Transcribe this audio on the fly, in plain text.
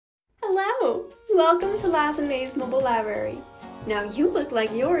Hello! Welcome to Lmml's mobile library. Now you look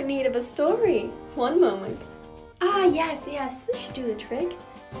like you're in need of a story. One moment. Ah, yes, this should do the trick.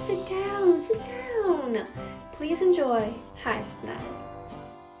 Sit down, sit down. Please enjoy Heist Night.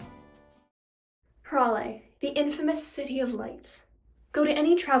 Hraleigh, the infamous City of Lights. Go to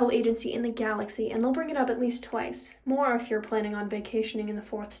any travel agency in the galaxy and they'll bring it up at least twice, more if you're planning on vacationing in the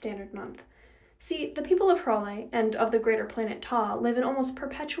 4th standard month. See, the people of Hraleigh, and of the greater planet Ta, live in almost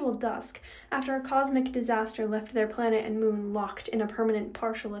perpetual dusk after a cosmic disaster left their planet and moon locked in a permanent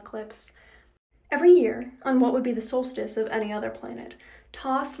partial eclipse. Every year, on what would be the solstice of any other planet,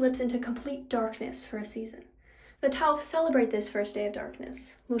 Ta slips into complete darkness for a season. The Tauf celebrate this first day of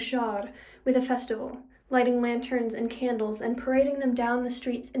darkness, Lushar, with a festival, lighting lanterns and candles and parading them down the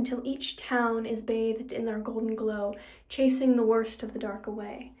streets until each town is bathed in their golden glow, chasing the worst of the dark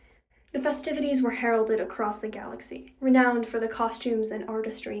away. The festivities were heralded across the galaxy, renowned for the costumes and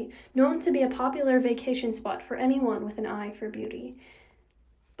artistry, known to be a popular vacation spot for anyone with an eye for beauty.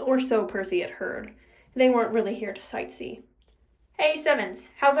 Or so Percy had heard. They weren't really here to sightsee. "Hey,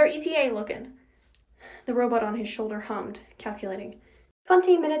 Sevens, how's our ETA looking?" The robot on his shoulder hummed, calculating.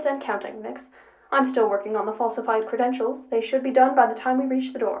 20 minutes and counting, Nix. I'm still working on the falsified credentials. They should be done by the time we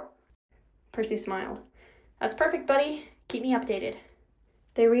reach the door." Percy smiled. "That's perfect, buddy. Keep me updated."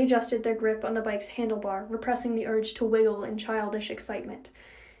 They readjusted their grip on the bike's handlebar, repressing the urge to wiggle in childish excitement.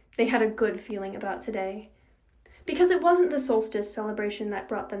 They had a good feeling about today. Because it wasn't the solstice celebration that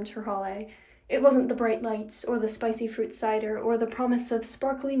brought them to Hraleigh. It wasn't the bright lights, or the spicy fruit cider, or the promise of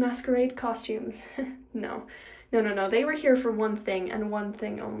sparkly masquerade costumes. No. They were here for one thing, and one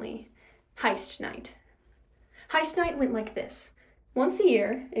thing only. Heist night. Heist night went like this. Once a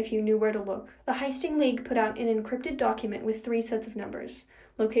year, if you knew where to look, the Heisting League put out an encrypted document with 3 sets of numbers: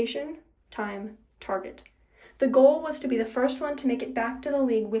 location, time, target. The goal was to be the first one to make it back to the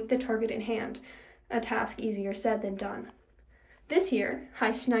League with the target in hand, a task easier said than done. This year,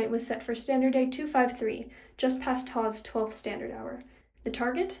 Heist Night was set for Standard Day 253, just past Ta's 12th standard hour. The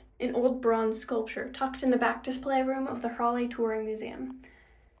target? An old bronze sculpture tucked in the back display room of the Hraleigh Touring Museum.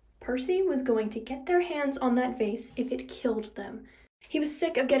 Percy was going to get their hands on that vase if it killed them. He was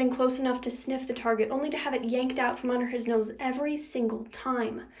sick of getting close enough to sniff the target, only to have it yanked out from under his nose every single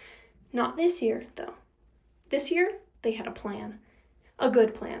time. Not this year, though. This year, they had a plan. A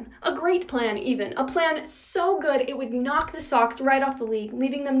good plan. A great plan, even. A plan so good it would knock the socks right off the League,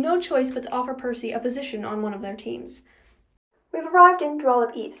 leaving them no choice but to offer Percy a position on one of their teams. "We've arrived in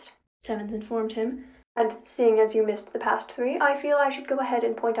Hraleigh East," Sevens informed him. "And seeing as you missed the past 3, I feel I should go ahead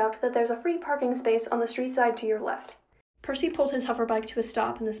and point out that there's a free parking space on the street side to your left." Percy pulled his hoverbike to a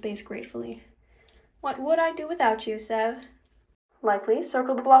stop in the space gratefully. "What would I do without you, Sev?" "Likely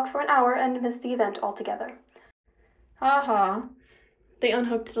circle the block for an hour and miss the event altogether." "Ha." They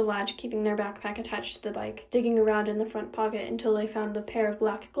unhooked the latch, keeping their backpack attached to the bike, digging around in the front pocket until they found the pair of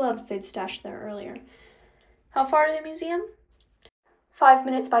black gloves they'd stashed there earlier. "How far to the museum?" 5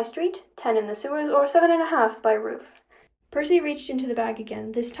 minutes by street, 10 in the sewers, or 7.5 by roof." Percy reached into the bag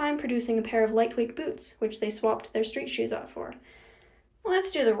again, this time producing a pair of lightweight boots, which they swapped their street shoes out for.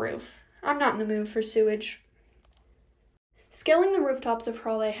 "Let's do the roof. I'm not in the mood for sewage." Scaling the rooftops of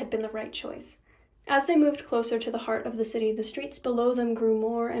Hraleigh had been the right choice. As they moved closer to the heart of the city, the streets below them grew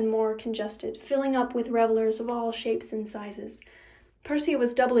more and more congested, filling up with revelers of all shapes and sizes. Percy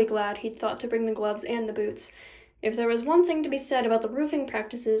was doubly glad he'd thought to bring the gloves and the boots. If there was one thing to be said about the roofing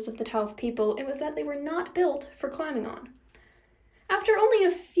practices of the Tauf people, it was that they were not built for climbing on. After only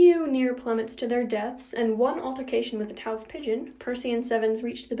a few near plummets to their deaths and one altercation with a Tauf pigeon, Percy and Sevens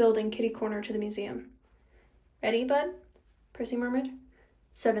reached the building kitty-corner to the museum. "Ready, bud?" Percy murmured.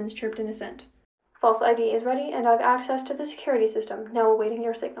 Sevens chirped in assent. "False ID is ready, and I've access to the security system, now awaiting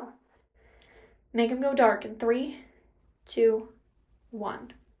your signal." "Make 'em go dark in 3, 2,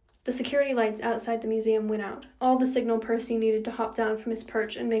 1. The security lights outside the museum went out, all the signal Percy needed to hop down from his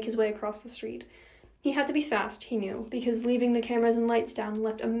perch and make his way across the street. He had to be fast, he knew, because leaving the cameras and lights down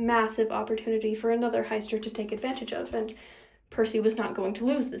left a massive opportunity for another heister to take advantage of, and Percy was not going to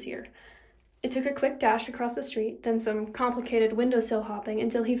lose this year. It took a quick dash across the street, then some complicated windowsill hopping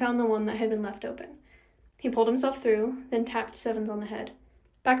until he found the one that had been left open. He pulled himself through, then tapped Sevens on the head.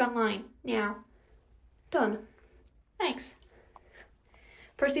 "Back online, now." "Done. Thanks."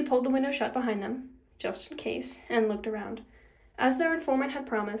 Percy pulled the window shut behind them, just in case, and looked around. As their informant had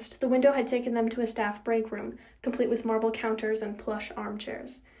promised, the window had taken them to a staff break room, complete with marble counters and plush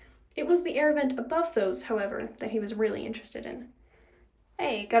armchairs. It was the air vent above those, however, that he was really interested in.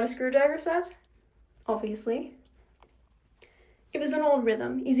 "Hey, got a screwdriver, Sev?" "Obviously." It was an old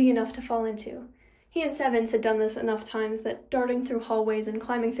rhythm, easy enough to fall into. He and Sevens had done this enough times that darting through hallways and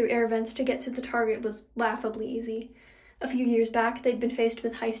climbing through air vents to get to the target was laughably easy. A few years back, they'd been faced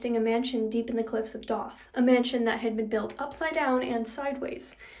with heisting a mansion deep in the cliffs of Doth, a mansion that had been built upside down and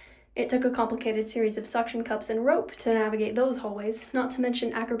sideways. It took a complicated series of suction cups and rope to navigate those hallways, not to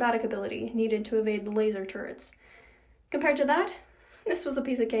mention acrobatic ability needed to evade the laser turrets. Compared to that, this was a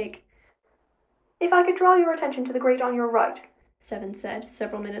piece of cake. "If I could draw your attention to the grate on your right," Seven said,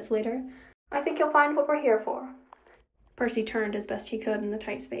 several minutes later, "I think you'll find what we're here for." Percy turned as best he could in the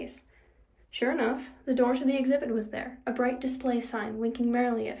tight space. Sure enough, the door to the exhibit was there, a bright display sign winking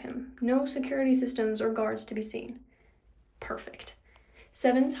merrily at him. No security systems or guards to be seen. Perfect.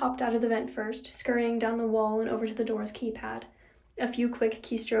 Sevens hopped out of the vent first, scurrying down the wall and over to the door's keypad. A few quick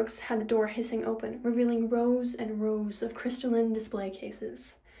keystrokes had the door hissing open, revealing rows and rows of crystalline display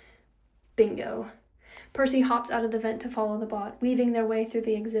cases. Bingo. Percy hopped out of the vent to follow the bot, weaving their way through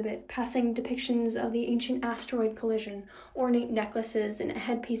the exhibit, passing depictions of the ancient asteroid collision, ornate necklaces and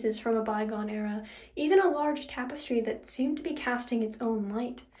headpieces from a bygone era, even a large tapestry that seemed to be casting its own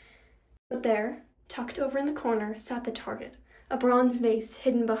light. But there, tucked over in the corner, sat the target, a bronze vase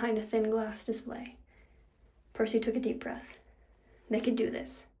hidden behind a thin glass display. Percy took a deep breath. They could do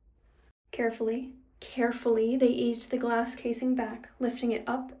this. Carefully, they eased the glass casing back, lifting it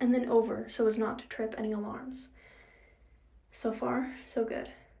up and then over so as not to trip any alarms. So far, so good.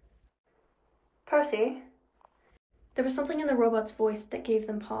 "Percy?" There was something in the robot's voice that gave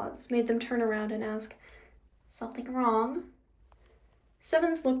them pause, made them turn around and ask, "Something wrong?"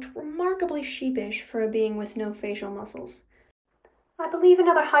 Sevens looked remarkably sheepish for a being with no facial muscles. "I believe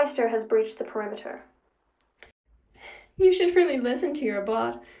another heister has breached the perimeter." "You should really listen to your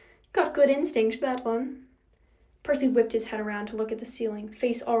bot. Got good instinct, that one." Percy whipped his head around to look at the ceiling,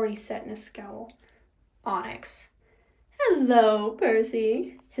 face already set in a scowl. "Onyx." "Hello,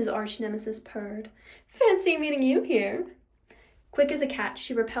 Percy," his arch nemesis purred. "Fancy meeting you here." Quick as a cat,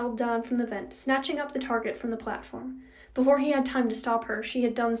 she rappelled down from the vent, snatching up the target from the platform. Before he had time to stop her, she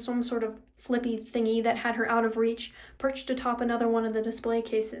had done some sort of flippy thingy that had her out of reach, perched atop another one of the display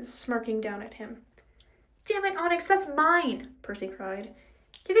cases, smirking down at him. "Damn it, Onyx, that's mine!" Percy cried.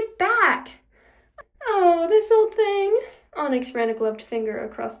 "Give it back!" "Oh, this old thing!" Onyx ran a gloved finger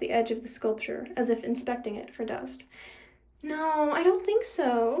across the edge of the sculpture, as if inspecting it for dust. "No, I don't think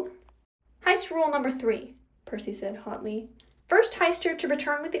so." "Heist rule number 3, Percy said hotly. "First heister to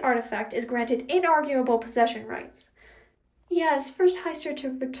return with the artifact is granted inarguable possession rights." "Yes, first heister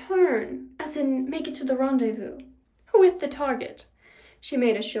to return, as in make it to the rendezvous. With the target." She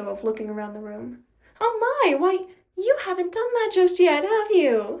made a show of looking around the room. "Oh my, why, you haven't done that just yet, have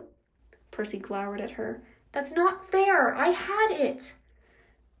you?" Percy glowered at her. "That's not fair. I had it."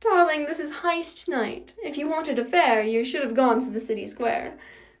 "Darling, this is heist night. If you wanted a fare, you should have gone to the city square."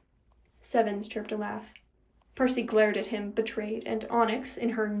 Sevens chirped a laugh. Percy glared at him, betrayed, and Onyx, in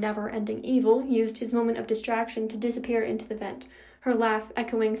her never-ending evil, used his moment of distraction to disappear into the vent, her laugh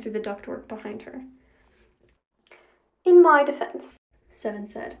echoing through the ductwork behind her. "In my defense," Seven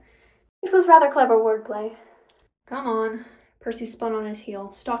said, "it was rather clever wordplay." "Come on." Percy spun on his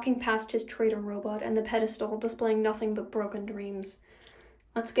heel, stalking past his traitor robot and the pedestal displaying nothing but broken dreams.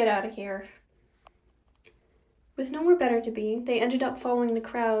 "Let's get out of here." With nowhere better to be, they ended up following the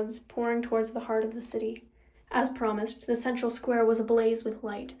crowds pouring towards the heart of the city. As promised, the central square was ablaze with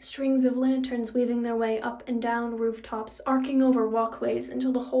light, strings of lanterns weaving their way up and down rooftops, arcing over walkways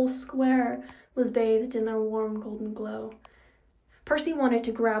until the whole square was bathed in their warm golden glow. Percy wanted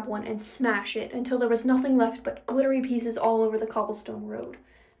to grab one and smash it until there was nothing left but glittery pieces all over the cobblestone road.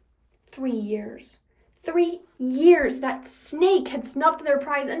 3 years. 3 years! That snake had snubbed their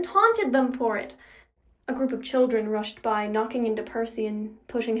prize and taunted them for it! A group of children rushed by, knocking into Percy and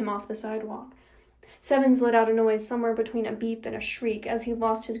pushing him off the sidewalk. Sevens let out a noise somewhere between a beep and a shriek as he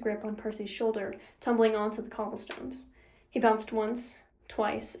lost his grip on Percy's shoulder, tumbling onto the cobblestones. He bounced once,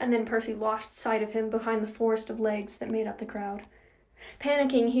 twice, and then Percy lost sight of him behind the forest of legs that made up the crowd.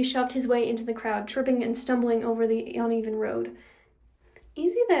 Panicking, he shoved his way into the crowd, tripping and stumbling over the uneven road.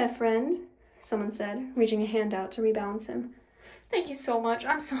 "Easy there, friend," someone said, reaching a hand out to rebalance him. "Thank you so much.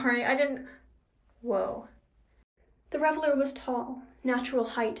 I'm sorry. I didn't—" Whoa. The reveler was tall, natural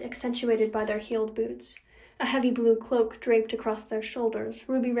height accentuated by their heeled boots. A heavy blue cloak draped across their shoulders,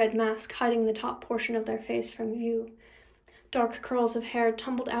 ruby-red mask hiding the top portion of their face from view. Dark curls of hair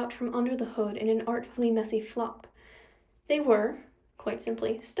tumbled out from under the hood in an artfully messy flop. They were, quite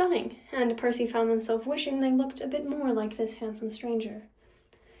simply, stunning, and Percy found himself wishing they looked a bit more like this handsome stranger.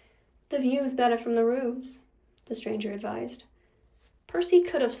 "The view's better from the roofs," the stranger advised. Percy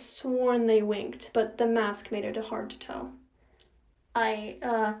could have sworn they winked, but the mask made it hard to tell.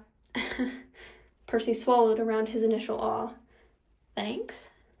 Percy swallowed around his initial awe. "Thanks?"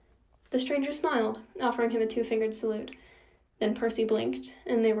 The stranger smiled, offering him a two-fingered salute. Then Percy blinked,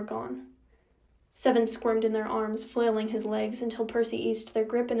 and they were gone. Seven squirmed in their arms, flailing his legs until Percy eased their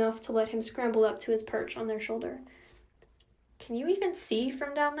grip enough to let him scramble up to his perch on their shoulder. "Can you even see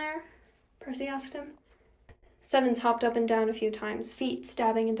from down there?" Percy asked him. Sevens hopped up and down a few times, feet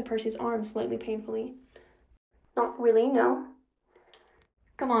stabbing into Percy's arm slightly painfully. "Not really, no."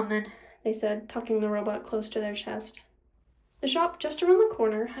 "Come on, then," they said, tucking the robot close to their chest. The shop just around the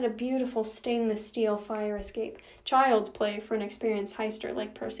corner had a beautiful stainless steel fire escape, child's play for an experienced heister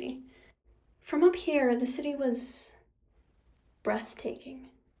like Percy. From up here, the city was breathtaking.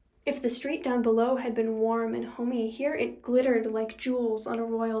 If the street down below had been warm and homey, here it glittered like jewels on a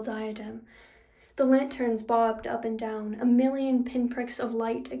royal diadem. The lanterns bobbed up and down, a million pinpricks of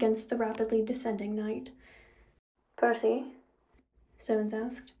light against the rapidly descending night. "Percy?" Sevens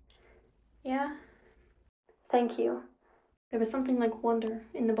asked. "Yeah?" "Thank you." There was something like wonder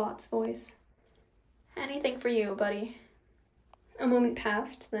in the bot's voice. "Anything for you, buddy." A moment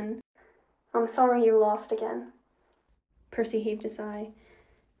passed, then, "I'm sorry you lost again." Percy heaved a sigh.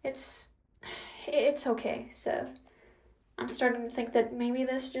 It's okay, Sev. I'm starting to think that maybe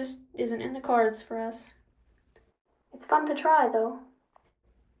this just isn't in the cards for us." "It's fun to try, though."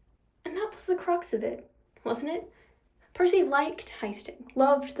 And that was the crux of it, wasn't it? Percy liked heisting,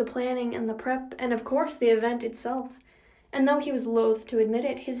 loved the planning and the prep, and of course the event itself. And though he was loath to admit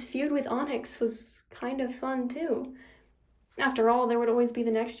it, his feud with Onyx was kind of fun, too. After all, there would always be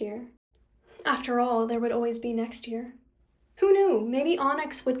the next year. Who knew? Maybe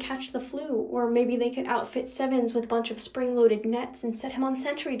Onyx would catch the flu, or maybe they could outfit Sevens with a bunch of spring-loaded nets and set him on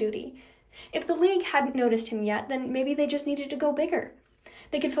sentry duty. If the League hadn't noticed him yet, then maybe they just needed to go bigger.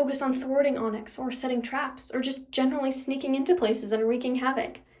 They could focus on thwarting Onyx, or setting traps, or just generally sneaking into places and wreaking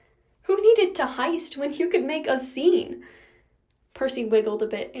havoc. Who needed to heist when you could make a scene? Percy wiggled a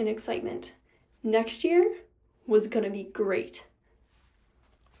bit in excitement. Next year was gonna be great.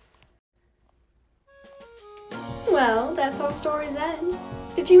 Well, that's all Story's End.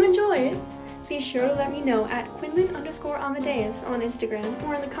 Did you enjoy it? Be sure to let me know at Quinlan_Amadeus on Instagram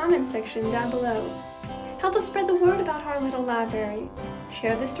or in the comments section down below. Help us spread the word about our little library.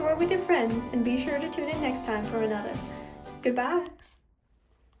 Share this story with your friends and be sure to tune in next time for another. Goodbye.